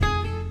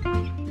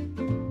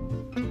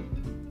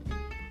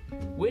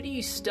Where do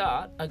you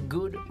start a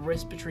good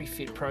respiratory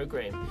fit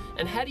program?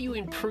 And how do you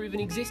improve an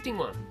existing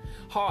one?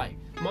 Hi,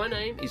 my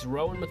name is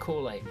Rowan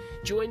McCauley.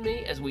 Join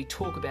me as we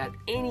talk about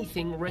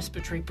anything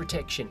respiratory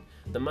protection,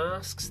 the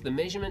masks, the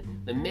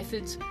measurement, the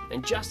methods,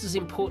 and just as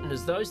important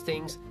as those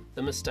things,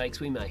 the mistakes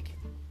we make.